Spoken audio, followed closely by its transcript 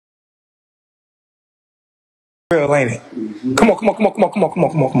Real, ain't it? Come on, come on, come on, come on, come on, come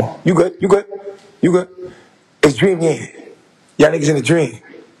on, come on, come on. You good? You good? You good? It's dream year. Y'all niggas in the dream.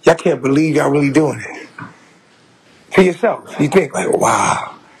 Y'all can't believe y'all really doing it. For yourself, you think like,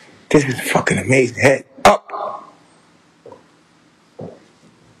 wow, this is fucking amazing. Head up.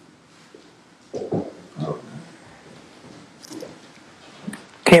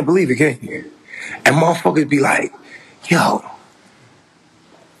 Can't believe it, can you? And motherfuckers be like, yo,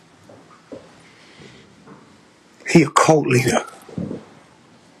 he a cult leader.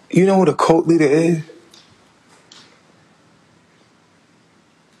 You know what a cult leader is?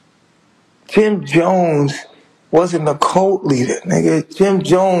 Jim Jones wasn't a cult leader, nigga. Jim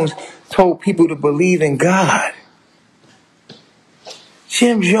Jones told people to believe in God.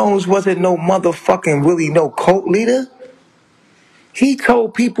 Jim Jones wasn't no motherfucking really no cult leader. He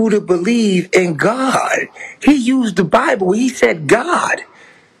told people to believe in God. He used the Bible. He said God.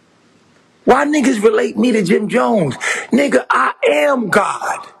 Why niggas relate me to Jim Jones? Nigga, I am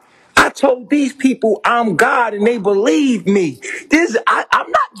God. I told these people I'm God and they believe me.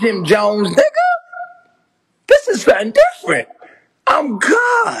 I'm not Jim Jones, nigga. This is something different. I'm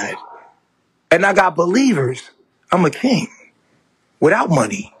God. And I got believers. I'm a king. Without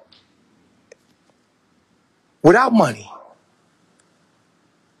money. Without money.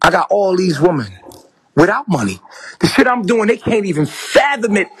 I got all these women. Without money. The shit I'm doing, they can't even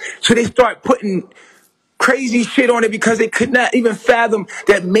fathom it. So they start putting crazy shit on it because they could not even fathom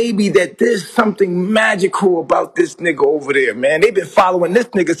that maybe that there's something magical about this nigga over there, man. They've been following this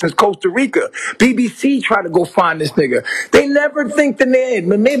nigga since Costa Rica. BBC tried to go find this nigga. They never think in their head,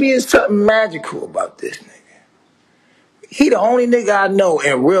 but maybe it's something magical about this nigga. He the only nigga I know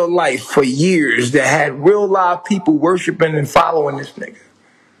in real life for years that had real live people worshiping and following this nigga.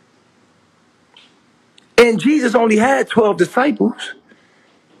 And Jesus only had 12 disciples.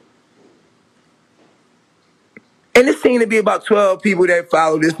 And it seemed to be about 12 people that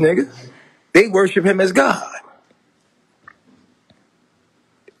follow this nigga. They worship him as God.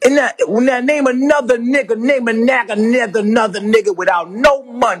 And now name another nigga, another nigga without no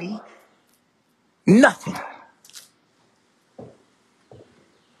money, nothing.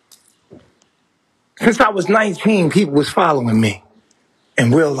 Since I was 19, people was following me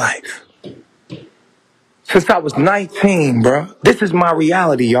in real life. Since I was 19, bro. This is my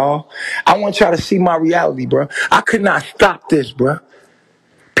reality, y'all. I want y'all to see my reality, bro. I could not stop this, bro.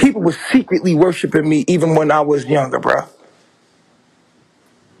 People were secretly worshiping me even when I was younger, bro. I'm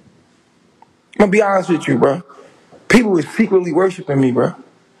gonna be honest with you, bro. People were secretly worshiping me, bro.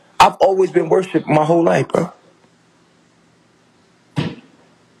 I've always been worshipped my whole life, bro.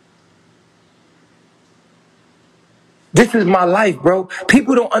 This is my life, bro.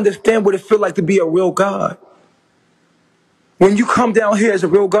 People don't understand what it feels like to be a real God. When you come down here as a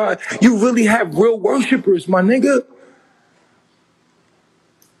real God, you really have real worshipers, my nigga.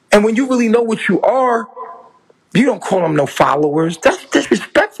 And when you really know what you are, you don't call them no followers. That's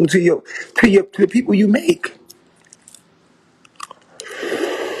disrespectful to the people you make.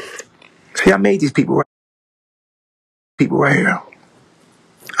 See, I made these people right here.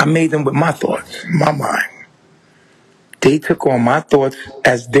 I made them with my thoughts, my mind. They took on my thoughts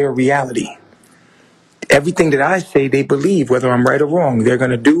as their reality. Everything that I say, they believe, whether I'm right or wrong. They're going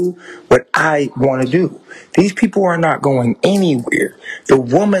to do what I want to do. These people are not going anywhere. The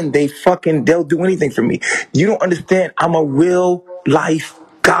woman, they'll do anything for me. You don't understand. I'm a real life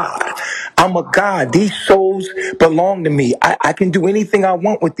God. I'm a God. These souls belong to me. I can do anything I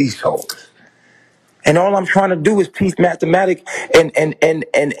want with these souls. And all I'm trying to do is teach mathematics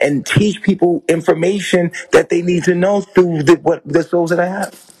and teach people information that they need to know through the souls that I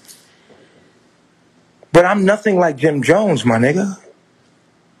have. But I'm nothing like Jim Jones, my nigga.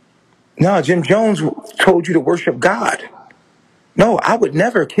 No, Jim Jones told you to worship God. No, I would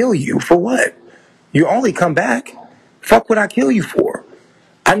never kill you. For what? You only come back. Fuck what I kill you for.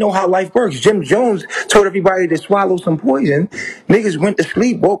 I know how life works. Jim Jones told everybody to swallow some poison. Niggas went to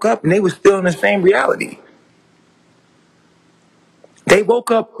sleep, woke up, and they were still in the same reality. They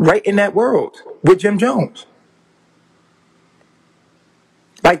woke up right in that world with Jim Jones.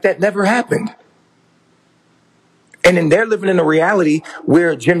 Like that never happened. And then they're living in a reality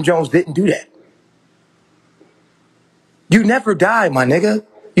where Jim Jones didn't do that. You never die, my nigga.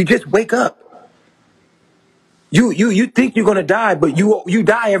 You just wake up. You think you're gonna die, but you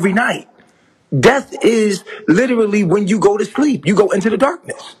die every night. Death is literally when you go to sleep. You go into the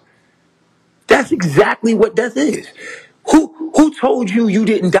darkness. That's exactly what death is. Who told you you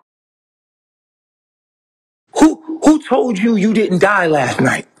didn't die? Who told you you didn't die last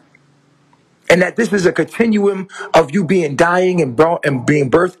night? And that this is a continuum of you dying and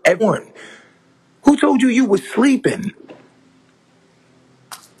being birthed, everyone. Who told you you was sleeping?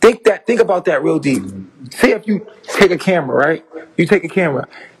 Think about that real deep. Say if you take a camera, right? You take a camera.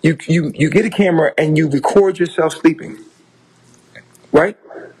 You get a camera and you record yourself sleeping. Right?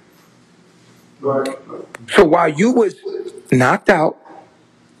 Right. So while you was knocked out,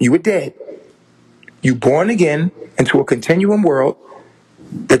 you were dead, you born again into a continuum world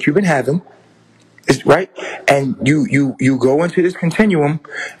that you've been having, is right? And you go into this continuum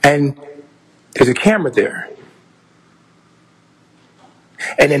and there's a camera there.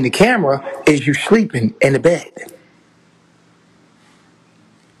 And in the camera is you sleeping in the bed.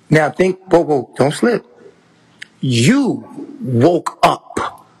 Now think, whoa, don't slip. You woke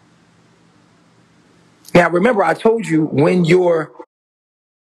up. Now remember, I told you when you're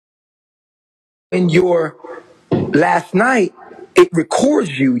last night, it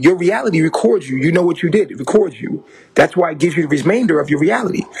records you. Your reality records you. You know what you did. It records you. That's why it gives you the remainder of your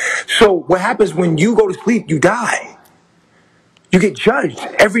reality. So what happens when you go to sleep, you die. You get judged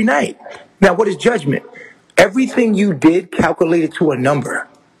every night. Now, what is judgment? Everything you did calculated to a number.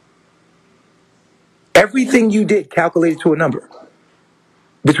 Everything you did calculated to a number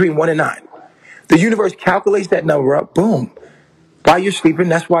between 1 and 9. The universe calculates that number up. Boom. While you're sleeping,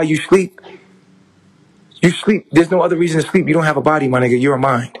 that's why you sleep. You sleep. There's no other reason to sleep. You don't have a body, my nigga. You're a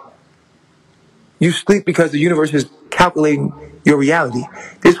mind. You sleep because the universe is calculating your reality.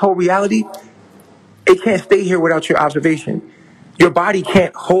 This whole reality, it can't stay here without your observation. Your body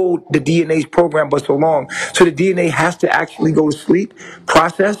can't hold the DNA's program but so long. So the DNA has to actually go to sleep,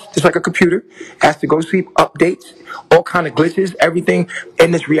 process, just like a computer, has to go to sleep, updates, all kind of glitches, everything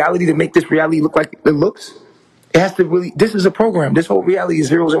in this reality to make this reality look like it looks. It has to really, this is a program. This whole reality is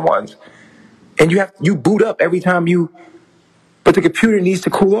zeros and ones. And you boot up every time but the computer needs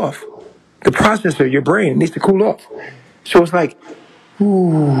to cool off. The processor, your brain, needs to cool off. So it's like,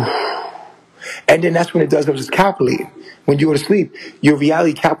 ooh. And then that's when it does those calculating. When you go to sleep, your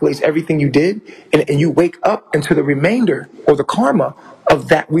reality calculates everything you did, and you wake up into the remainder or the karma of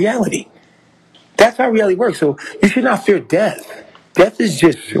that reality. That's how reality works. So you should not fear death. Death is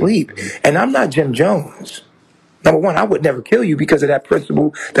just sleep. And I'm not Jim Jones. Number one, I would never kill you because of that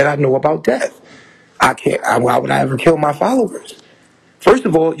principle that I know about death. Why would I ever kill my followers? First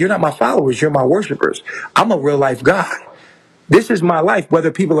of all, you're not my followers, you're my worshipers. I'm a real life God. This is my life, whether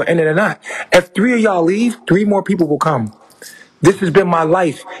people are in it or not. If 3 of y'all leave, 3 more people will come. This has been my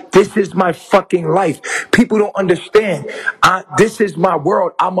life. This is my fucking life. People don't understand. This is my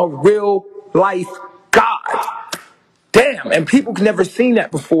world. I'm a real life God. Damn. And people never seen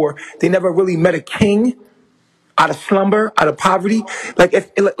that before. They never really met a king out of slumber, out of poverty. Like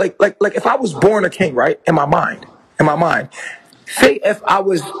if I was born a king, right? In my mind. Say if I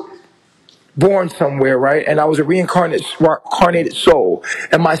was born somewhere, right? And I was a reincarnated soul,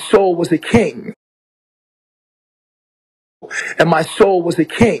 and my soul was a king. And my soul was a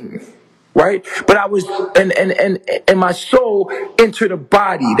king, right? But I was, and my soul entered a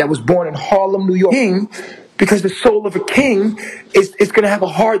body that was born in Harlem, New York. King, because the soul of a king is going to have a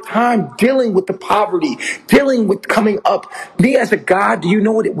hard time dealing with the poverty, dealing with coming up. Me as a God, do you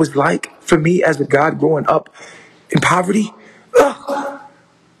know what it was like for me as a God growing up in poverty? Ugh.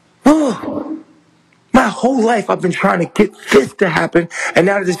 My whole life I've been trying to get this to happen, and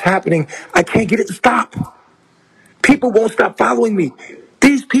now that it's happening, I can't get it to stop. People won't stop following me.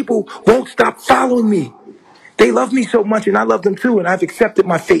 These people won't stop following me. They love me so much, and I love them too, and I've accepted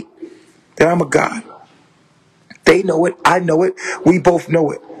my fate, that I'm a God. They know it. I know it. We both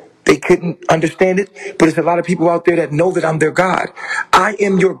know it. They couldn't understand it, but there's a lot of people out there that know that I'm their God. I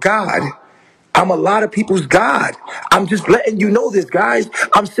am your God. I'm a lot of people's God. I'm just letting you know this, guys.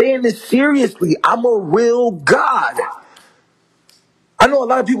 I'm saying this seriously. I'm a real God. I know a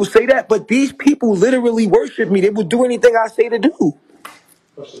lot of people say that, but these people literally worship me. They will do anything I say to do.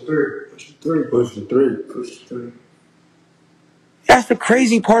 Push the 3. Push the 3. Push the 3. Push the 3. That's the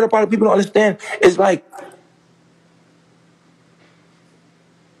crazy part about it. People don't understand. It's like,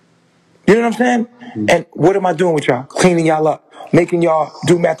 you know what I'm saying? Mm-hmm. And what am I doing with y'all? Cleaning y'all up, making y'all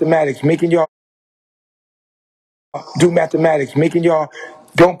do mathematics, making y'all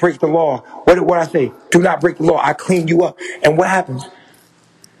don't break the law. What I say? Do not break the law. I clean you up. And what happens?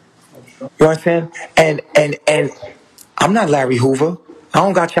 You know what I'm saying? And I'm not Larry Hoover. I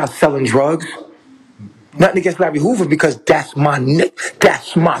don't got y'all selling drugs. Nothing against Larry Hoover because that's my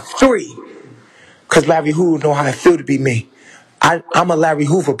 3. Because Larry Hoover know how I feel to be me. I'm a Larry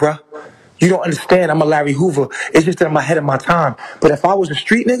Hoover, bruh. You don't understand. I'm a Larry Hoover. It's just that I'm ahead of my time. But if I was a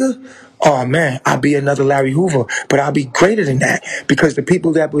street nigga, oh man, I'd be another Larry Hoover. But I'd be greater than that because the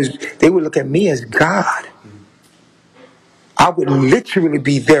people they would look at me as God. I would literally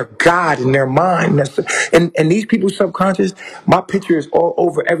be their God in their mind. And these people's subconscious, my picture is all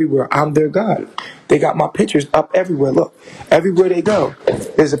over everywhere. I'm their God. They got my pictures up everywhere. Look, everywhere they go,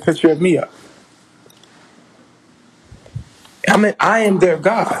 there's a picture of me up. I mean, I am their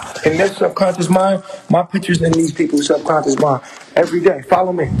God. In their subconscious mind, my picture's in these people's subconscious mind. Every day,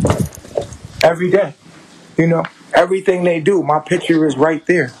 follow me. Every day. You know, everything they do, my picture is right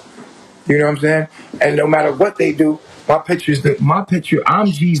there. You know what I'm saying? And no matter what they do, my picture, I'm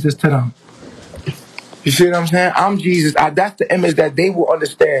Jesus to them. You see what I'm saying? I'm Jesus. That's the image that they will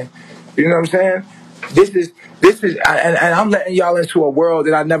understand. You know what I'm saying? And I'm letting y'all into a world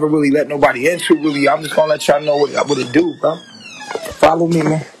that I never really let nobody into, really. I'm just gonna let y'all know what it do, bro. Follow me,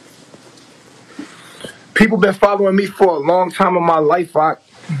 man. People been following me for a long time in my life,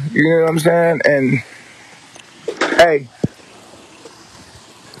 you know what I'm saying? And, hey,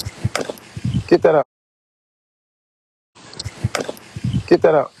 get that up. Get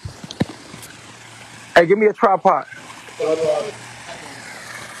that up. Hey, give me a tripod.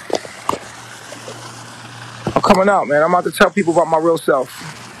 I'm coming out, man. I'm about to tell people about my real self.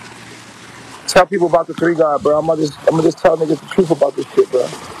 Tell people about the three God, bro. I'm gonna just tell niggas the truth about this shit, bro.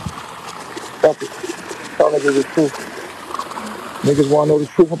 Fuck it. Tell niggas the truth. Niggas wanna know the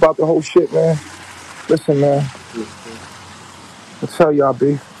truth about the whole shit, man. Listen, man. I tell y'all,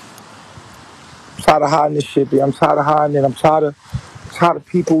 B. I'm tired of hiding this shit, B. I'm tired of hiding it. I'm tired of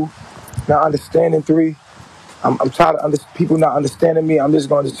people not understanding three. I'm tired of people not understanding me. I'm just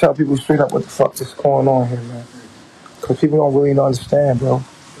gonna tell people straight up what the fuck is going on here, man. Cause people don't really understand, bro.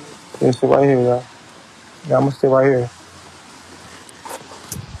 Yeah, stay right here, y'all. Yeah, I'm gonna stay right here.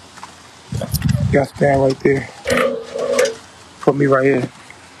 You gotta stand right there. Put me right here.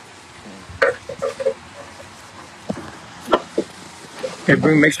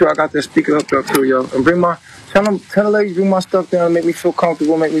 And make sure I got that speaker hooked up too, yo. And tell the ladies bring my stuff down and make me feel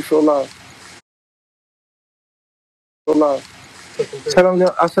comfortable, make me feel loved. Feel loved. Tell them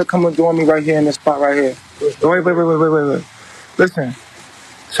I said come and join me right here in this spot right here. Wait. Listen.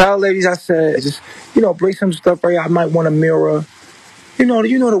 Tell ladies I said just, bring some stuff right here. I might want a mirror. You know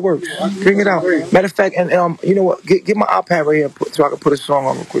the works. Bring it out. Matter of fact, and you know what? Get my iPad right here so I can put a song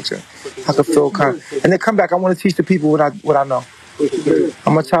on real quick. So I can feel kind. And then come back. I want to teach the people what I know.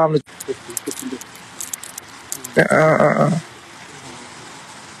 I'm gonna tell them to.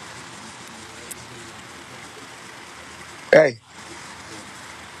 Hey.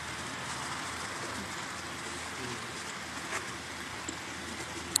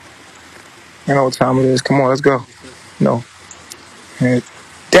 You know what time it is. Come on, let's go. No. Head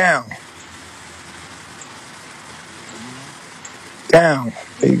down. Down.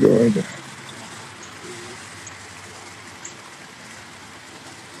 There you go right there.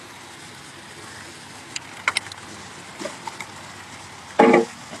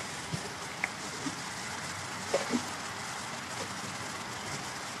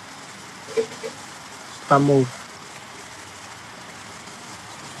 I move.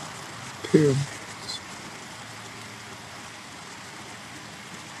 Period.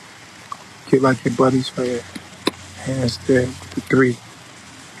 Get like your buddies right here. Hands there. The three.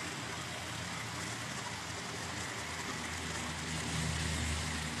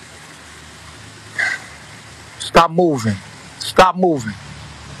 Stop moving. Stop moving.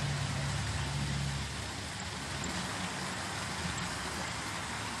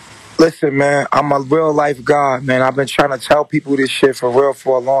 Listen, man, I'm a real life God, man. I've been trying to tell people this shit for real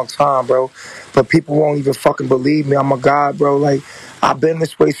for a long time, bro. But people won't even fucking believe me. I'm a God, bro. Like, I've been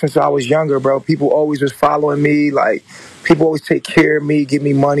this way since I was younger, bro. People always was following me. Like, people always take care of me, give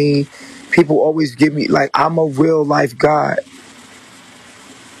me money. People always give me, like, I'm a real life God.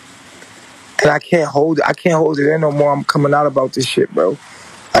 And I can't hold it in no more. I'm coming out about this shit, bro.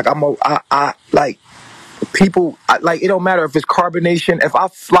 Like, people, like, it don't matter if it's carbonation. If I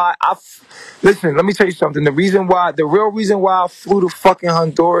fly, listen, let me tell you something. The real reason why I flew to fucking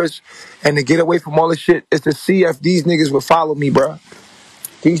Honduras and to get away from all this shit is to see if these niggas would follow me, bro.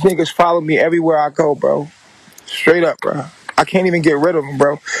 These niggas follow me everywhere I go, bro. Straight up, bro. I can't even get rid of them,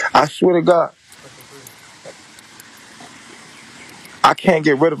 bro. I swear to God. I can't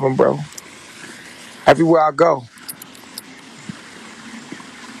get rid of them, bro. Everywhere I go.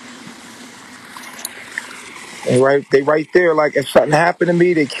 They right there. Like, if something happened to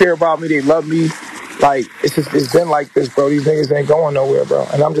me, they care about me, they love me. Like, it's been like this, bro. These niggas ain't going nowhere, bro.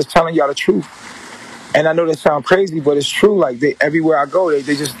 And I'm just telling y'all the truth. And I know that sound crazy, but it's true. Like, everywhere I go, they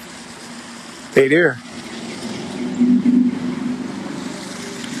there.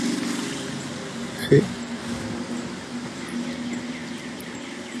 See?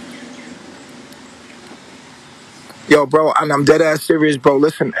 Yo, bro, and I'm dead ass serious, bro.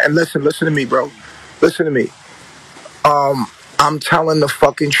 Listen to me, bro. Listen to me. I'm telling the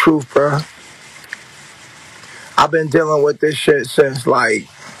fucking truth, bro. I've been dealing with this shit since like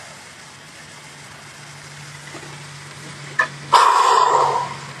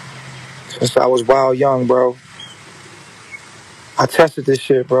since I was wild young, bro. I tested this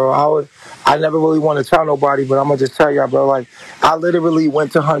shit, bro. I never really want to tell nobody, but I'm gonna just tell y'all, bro. Like, I literally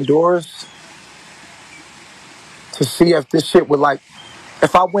went to Honduras to see if this shit would like,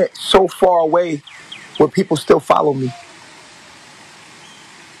 if I went so far away, would people still follow me?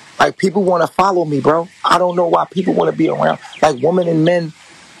 Like, people want to follow me, bro. I don't know why people want to be around. Like, women and men,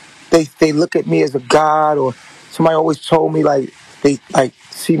 they look at me as a god, or somebody always told me, like, they, like,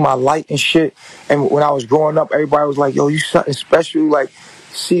 see my light and shit. And when I was growing up, everybody was like, yo, you something special. Like,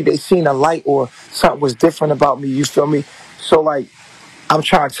 they seen a light or something was different about me, you feel me? So, like, I'm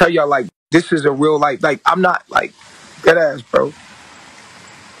trying to tell y'all, like, this is a real life. Like, I'm not, like, dead ass, bro.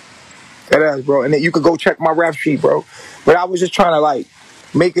 Dead ass, bro. And then you could go check my rap sheet, bro. But I was just trying to, like,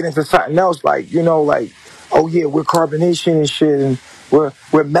 make it into something else, like, you know, like, oh yeah, we're carbonation and shit, and we're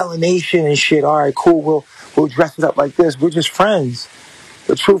melanation and shit. All right, cool. We'll dress it up like this. We're just friends.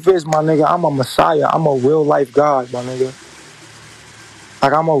 The truth is, my nigga, I'm a messiah. I'm a real life God, my nigga.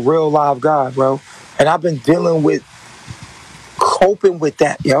 Like, I'm a real live God, bro. And I've been dealing with coping with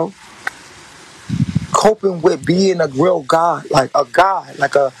that, yo. Coping with being a real God, like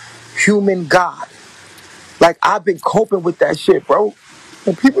a human God. Like, I've been coping with that shit, bro.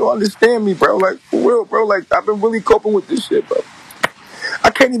 And people don't understand me, bro. Like, for real, bro. Like, I've been really coping with this shit, bro. I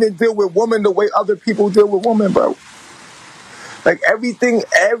can't even deal with women the way other people deal with women, bro. Like, everything,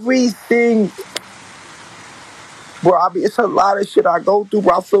 bro. It's a lot of shit I go through,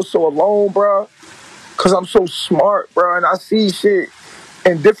 bro. I feel so alone, bro. Because I'm so smart, bro. And I see shit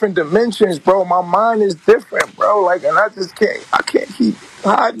in different dimensions, bro. My mind is different, bro. Like, and I can't keep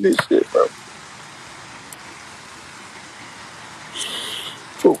hiding this shit, bro.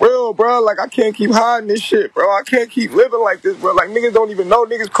 For real, bro. Like, I can't keep hiding this shit, bro. I can't keep living like this, bro. Like, niggas don't even know.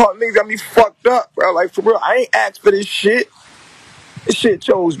 Niggas got me fucked up, bro. Like, for real, I ain't asked for this shit. This shit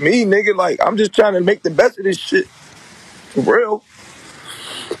chose me, nigga. Like, I'm just trying to make the best of this shit. For real.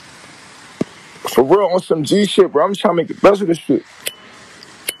 For real, on some G shit, bro. I'm just trying to make the best of this shit.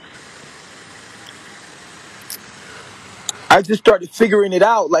 I just started figuring it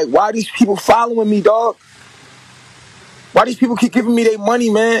out. Like, why these people following me, dog? Why these people keep giving me their money,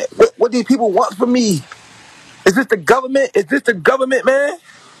 man? What these people want from me? Is this the government? Is this the government, man?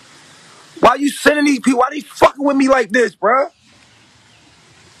 Why you sending these people? Why they fucking with me like this, bro?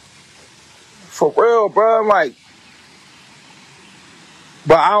 For real, bro. I'm like,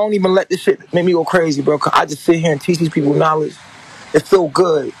 but I don't even let this shit make me go crazy, bro. Cause I just sit here and teach these people knowledge. It feel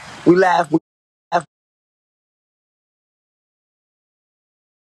good. We laugh.